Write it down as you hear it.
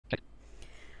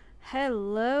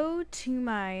Hello to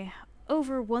my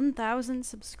over 1,000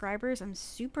 subscribers. I'm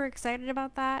super excited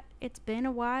about that. It's been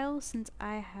a while since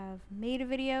I have made a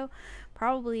video,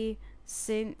 probably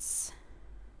since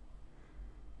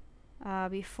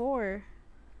before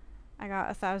I got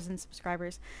 1,000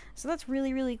 subscribers. So that's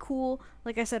really cool.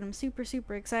 Like I said, I'm super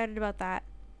excited about that.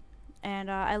 And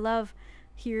I love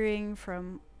hearing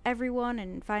from everyone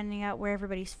and finding out where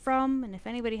everybody's from, and if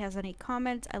anybody has any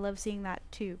comments, I love seeing that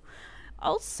too.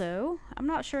 Also, I'm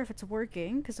not sure if it's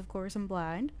working, because of course I'm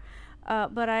blind,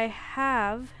 but I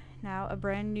have now a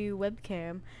brand new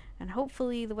webcam, and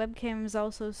hopefully the webcam is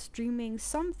also streaming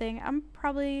something. I'm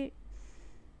probably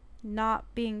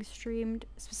not being streamed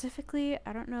specifically.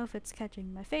 I don't know if it's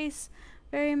catching my face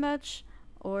very much,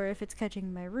 or if it's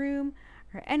catching my room,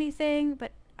 or anything,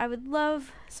 but I would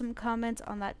love some comments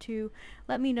on that too.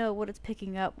 Let me know what it's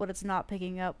picking up, what it's not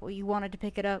picking up, what you wanted to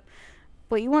pick it up,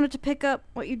 what you wanted to pick up,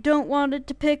 what you don't want it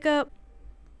to pick up.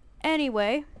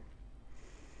 Anyway,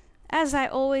 as I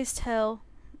always tell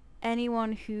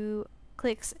anyone who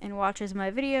clicks and watches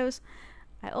my videos,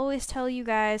 I always tell you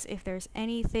guys, if there's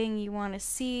anything you want to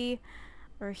see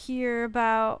or hear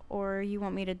about, or you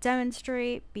want me to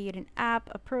demonstrate, be it an app,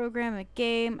 a program, a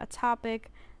game, a topic,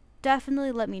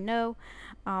 definitely let me know.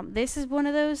 This is one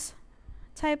of those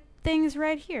type things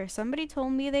right here. Somebody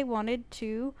told me they wanted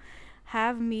to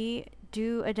have me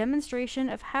do a demonstration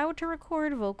of how to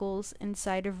record vocals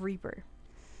inside of Reaper.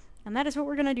 And that is what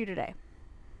we're going to do today.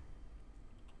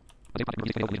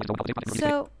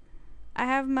 So, I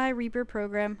have my Reaper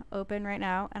program open right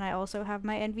now, and I also have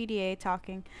my NVDA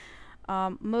talking.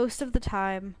 Most of the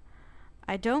time,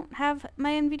 I don't have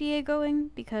my NVDA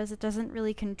going because it doesn't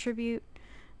really contribute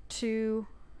to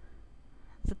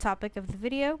the topic of the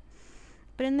video.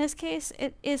 But in this case,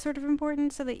 it is sort of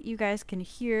important so that you guys can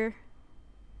hear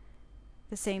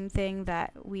the same thing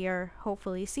that we are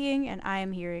hopefully seeing and I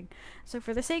am hearing. So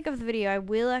for the sake of the video, I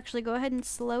will actually go ahead and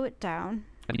slow it down.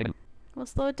 We'll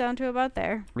slow it down to about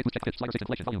there.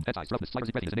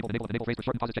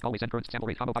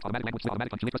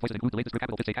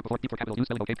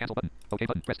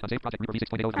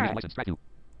 Alright.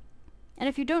 And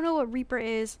if you don't know what Reaper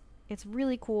is, it's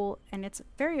really cool and it's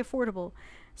very affordable,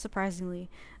 surprisingly.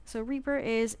 So Reaper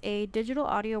is a digital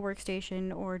audio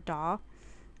workstation, or DAW,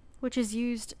 which is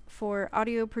used for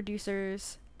audio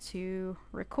producers to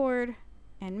record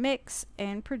and mix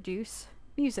and produce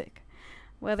music,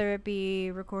 whether it be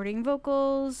recording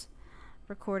vocals,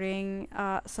 recording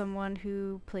someone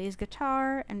who plays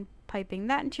guitar and piping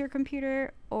that into your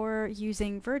computer, or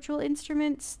using virtual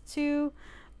instruments to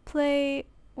play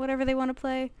whatever they want to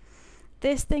play.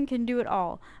 This thing can do it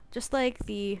all, just like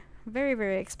the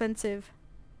very expensive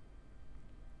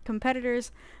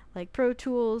competitors like Pro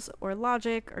Tools or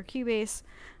Logic or Cubase,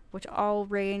 which all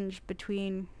range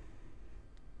between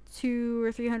 $200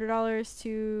 or $300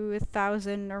 to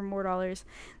 $1,000 or more dollars.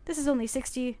 This is only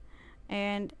 $60,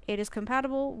 and it is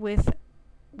compatible with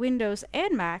Windows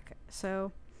and Mac,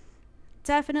 so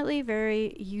definitely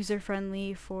very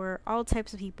user-friendly for all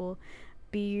types of people,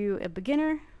 be you a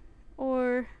beginner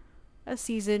or a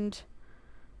seasoned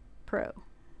pro.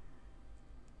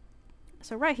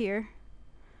 So right here,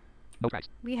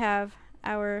 we have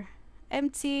our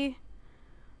empty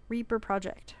Reaper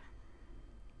project,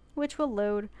 which will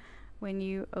load when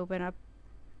you open up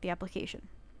the application.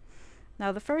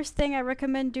 Now, the first thing I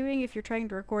recommend doing if you're trying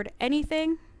to record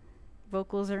anything,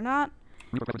 vocals or not,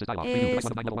 is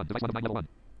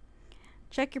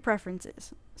check your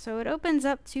preferences. So it opens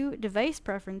up to device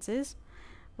preferences,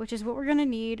 which is what we're going to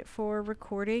need for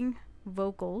recording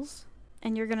vocals.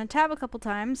 And you're going to tab a couple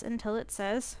times until it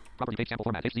says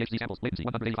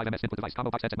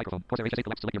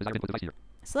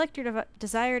select your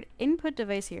desired input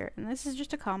device here. And this is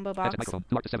just a combo box. We can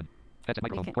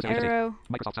arrow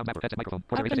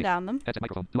up and down them. And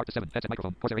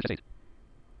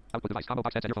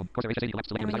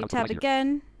when you tab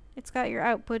again, it's got your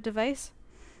output device.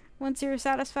 Once you're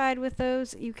satisfied with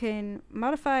those, you can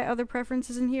modify other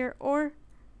preferences in here, or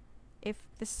if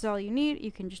this is all you need,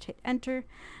 you can just hit enter.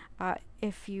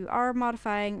 If you are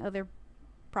modifying other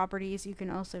properties, you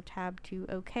can also tab to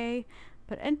OK,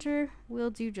 but enter will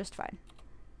do just fine.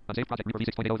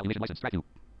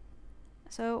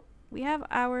 So we have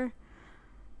our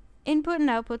input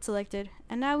and output selected,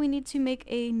 and now we need to make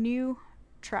a new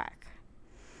track.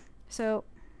 So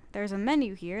there's a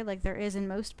menu here, like there is in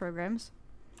most programs.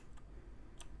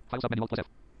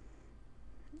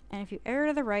 And if you arrow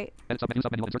to the right,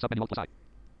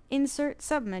 insert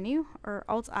submenu, or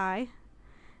Alt-I,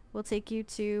 will take you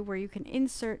to where you can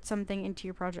insert something into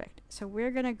your project. So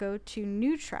we're going to go to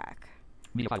new track.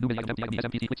 Media file. New media item. Empty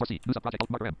item. SMPT. Click source C. New subproject. Alt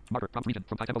marker M. Marker. Prompt region.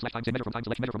 From time tempo slash time. Say measure from time.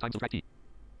 Select measure from time. Subtract T.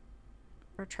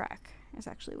 Or track is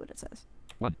actually what it says.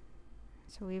 1.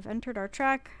 So we've entered our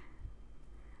track,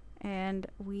 and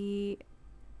we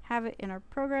have it in our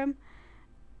program,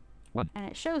 1. and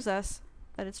it shows us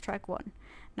that it's track 1.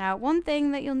 Now, one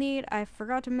thing that you'll need, I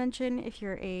forgot to mention, if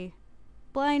you're a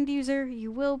blind user,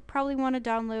 you will probably want to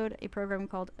download a program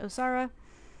called Osara,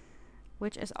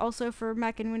 which is also for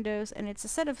Mac and Windows, and it's a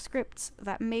set of scripts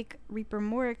that make Reaper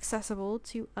more accessible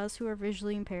to us who are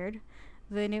visually impaired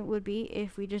than it would be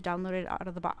if we just downloaded it out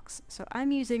of the box. So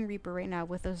I'm using Reaper right now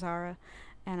with Osara,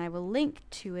 and I will link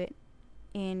to it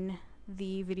in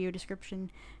the video description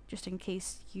just in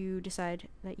case you decide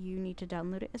that you need to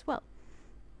download it as well.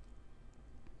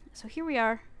 So here we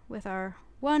are with our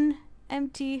one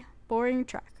empty, boring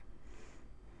track.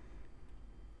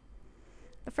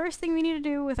 The first thing we need to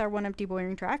do with our one empty,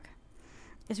 boring track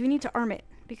is we need to arm it,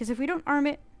 because if we don't arm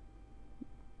it,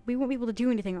 we won't be able to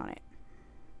do anything on it.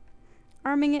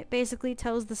 Arming it basically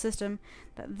tells the system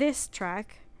that this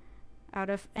track, out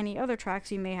of any other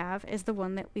tracks you may have, is the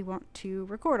one that we want to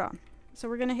record on. So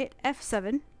we're going to hit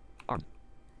F7. Armed.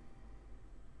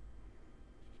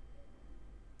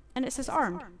 And it says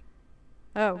armed.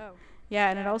 Oh. Yeah,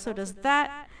 and it also does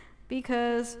that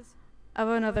because of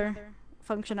another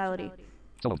functionality.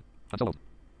 Soloed. Unsoloed.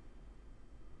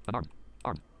 Unarmed.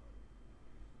 Armed.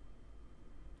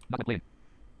 Not playing.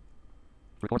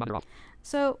 Record monitor off.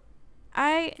 So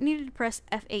I needed to press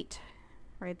F8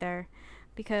 right there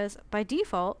because by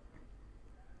default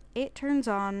it turns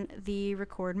on the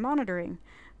record monitoring,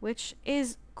 which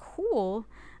is cool.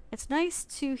 It's nice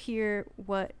to hear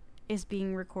what is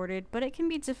being recorded, but it can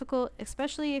be difficult,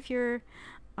 especially if you're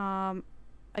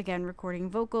again recording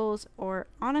vocals, or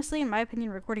honestly in my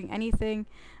opinion recording anything,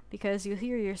 because you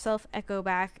hear yourself echo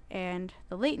back and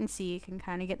the latency can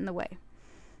kind of get in the way.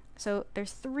 So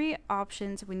there's 3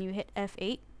 options when you hit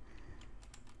F8.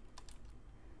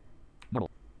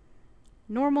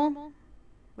 Normal,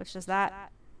 which does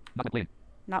that. Not when playing.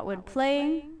 Not when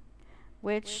playing,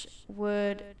 which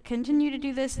would continue to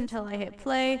do this until I hit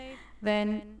play.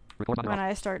 Then when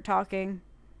I start talking,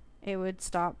 it would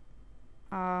stop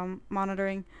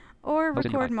monitoring. Or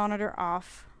record monitor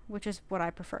off, which is what I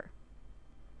prefer.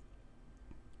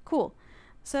 Cool.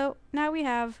 So now we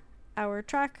have our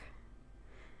track,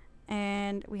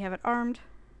 and we have it armed.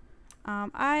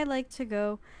 I like to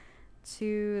go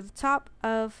to the top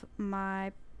of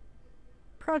my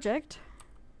project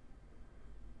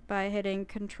by hitting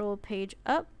Control Page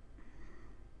Up.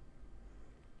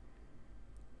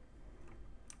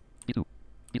 D2.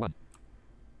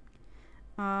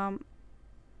 D1.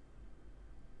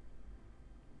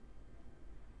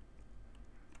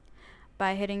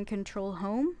 By hitting Control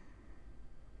Home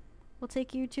will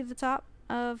take you to the top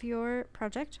of your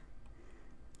project.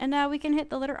 And now we can hit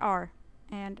the letter R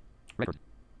and Record.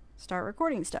 Start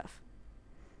recording stuff.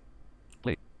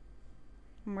 Play.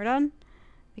 When we're done,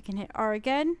 we can hit R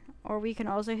again, or we can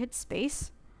also hit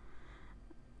space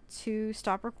to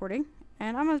stop recording.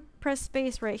 And I'm going to press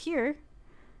space right here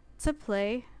to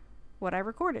play what I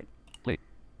recorded. Play.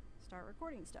 Start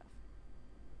recording stuff.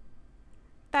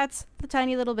 That's the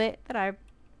tiny little bit that I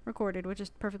recorded, which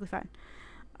is perfectly fine.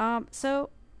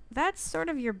 So that's sort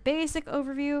of your basic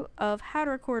overview of how to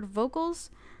record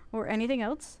vocals or anything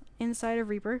else inside of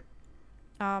Reaper.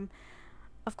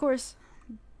 Of course,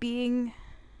 being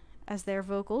as their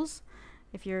vocals,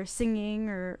 if you're singing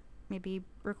or maybe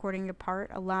recording a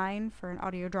part, a line for an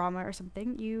audio drama or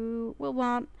something, you will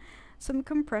want some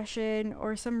compression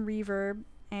or some reverb,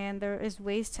 and there is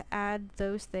ways to add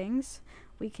those things.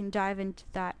 We can dive into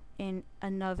that in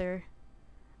another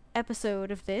episode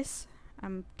of this.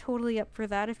 I'm totally up for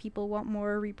that if people want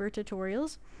more Reaper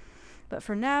tutorials. But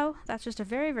for now, that's just a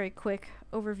very, very quick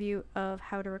overview of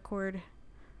how to record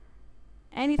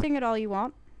anything at all you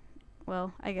want.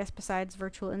 Well, I guess besides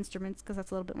virtual instruments, because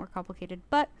that's a little bit more complicated.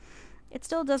 But it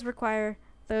still does require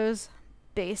those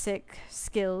basic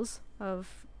skills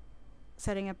of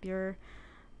setting up your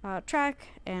track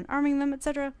and arming them,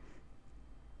 etc.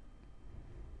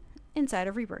 inside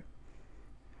of Reaper.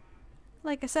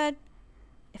 Like I said,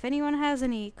 if anyone has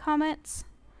any comments,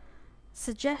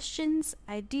 suggestions,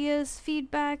 ideas,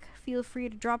 feedback, feel free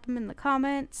to drop them in the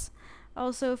comments.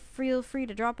 Also, feel free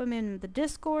to drop them in the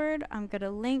Discord. I'm going to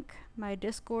link my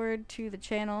Discord to the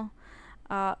channel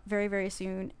very, very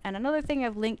soon. And another thing,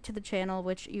 I've linked to the channel,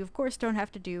 which you of course don't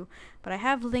have to do, but I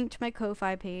have linked my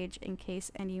Ko-Fi page in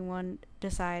case anyone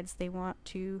decides they want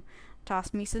to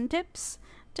toss me some tips.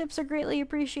 Tips are greatly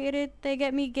appreciated. They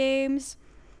get me games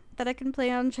that I can play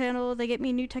on channel. They get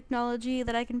me new technology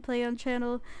that I can play on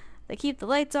channel. They keep the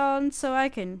lights on so I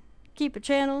can keep a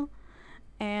channel.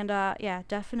 And yeah,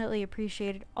 definitely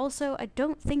appreciate it. Also, I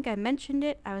don't think I mentioned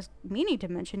it. I was meaning to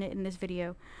mention it in this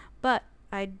video, but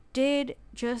I did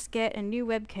just get a new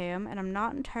webcam, and I'm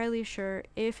not entirely sure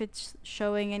if it's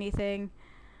showing anything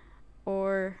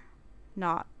or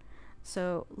not.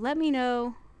 So let me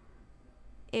know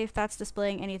if that's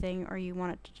displaying anything or you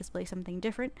want it to display something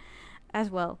different as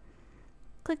well.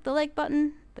 Click the like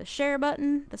button, the share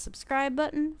button, the subscribe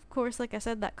button, of course, like I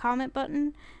said, that comment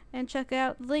button, and check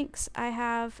out the links I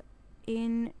have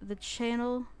in the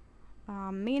channel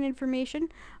main information.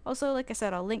 Also, like I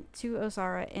said, I'll link to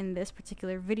Osara in this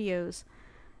particular video's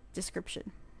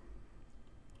description.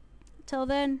 Till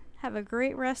then, have a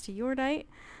great rest of your night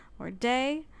or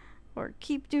day, or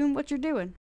keep doing what you're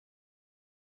doing.